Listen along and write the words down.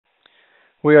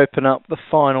We open up the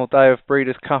final day of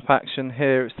Breeders' Cup action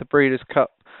here. It's the Breeders'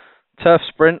 Cup Turf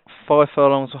Sprint, 5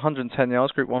 furlongs, 110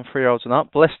 yards, Group 1, 3-year-olds and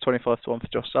up. Blessed 25 to 1 for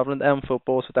Josh Sutherland. Elmfield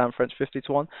Balls for Dan French, 50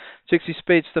 to 1. 60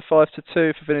 Speeds to 5 to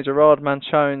 2 for Vinnie Gerard.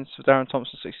 Manchones for Darren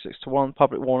Thompson, 66 to 1.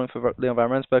 Public Warning for Leon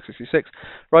Van Rensburg, 66.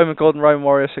 Roman Gordon, Roman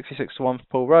Warrior, 66 to 1 for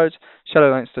Paul Rhodes.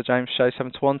 Shallow Lengths to James Shea,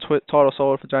 7 to 1. Tyler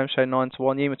Sowell for James Shea, 9 to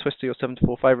 1. Yuma Twister, your 7 to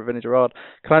 4 favourite, Vinnie Gerard.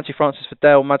 Calanchi Francis for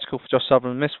Dale. Magical for Josh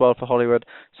Sutherland. Miss World for Hollywood.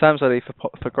 Sam's Lily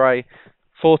for Gray.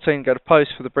 14 go to post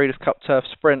for the Breeders' Cup Turf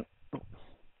Sprint.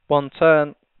 One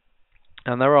turn.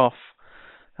 And they're off.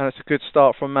 And it's a good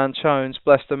start from Manchones.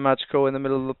 Blessed and Magical in the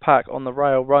middle of the pack on the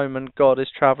rail. Roman God is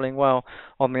travelling well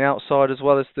on the outside, as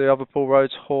well as the other Paul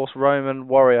Rhodes horse, Roman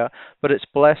Warrior. But it's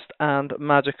Blessed and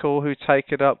Magical who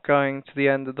take it up going to the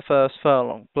end of the first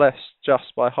furlong. Blessed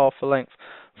just by half a length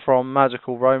from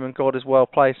Magical. Roman God is well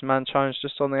placed. Manchones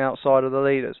just on the outside of the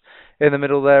leaders. In the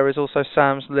middle there is also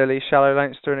Sam's Lily. Shallow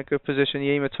Leinster in a good position.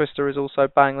 Yima Twister is also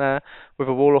bang there with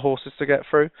a wall of horses to get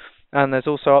through. And there's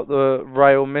also up the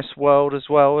rail Miss World as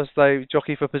well as they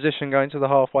jockey for position going to the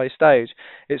halfway stage.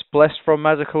 It's Blessed from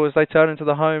Magical as they turn into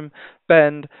the home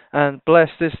bend, and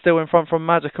Blessed is still in front from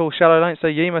Magical. Shallow Lengths,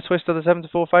 Yima Twister, the 7 to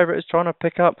 4 favourite, is trying to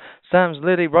pick up Sam's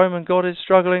Lily. Roman God is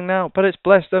struggling now, but it's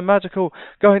Blessed and Magical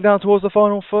going down towards the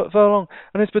final furlong,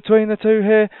 and it's between the two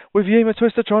here with Yima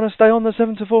Twister trying to stay on the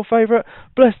 7 to 4 favourite.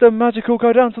 Blessed and Magical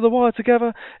go down to the wire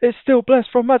together. It's still Blessed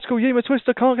from Magical. Yima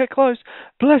Twister can't get close.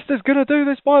 Blessed is going to do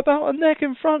this by about a neck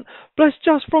in front. Blessed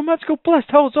just from Magical. Blessed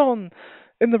holds on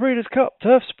in the Breeders' Cup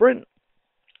Turf Sprint.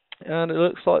 And it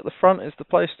looks like the front is the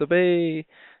place to be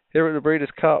here at the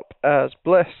Breeders' Cup, as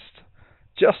Blessed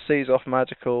just sees off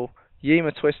Magical.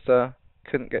 Yima Twister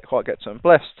couldn't quite get to him.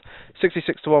 Blessed,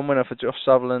 66 to 1 winner for Josh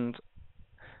Sutherland.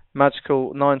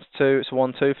 Magical, 9 to 2. It's a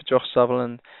 1-2 for Josh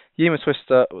Sutherland. Yima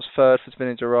Twister was third for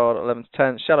Vinnie Gerard, 11 to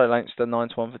 10. Shallow Leinster, 9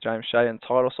 to 1 for James Shea. And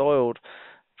Tyler Soiled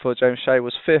for James Shea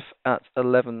was fifth at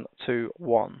 11 to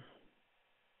 1.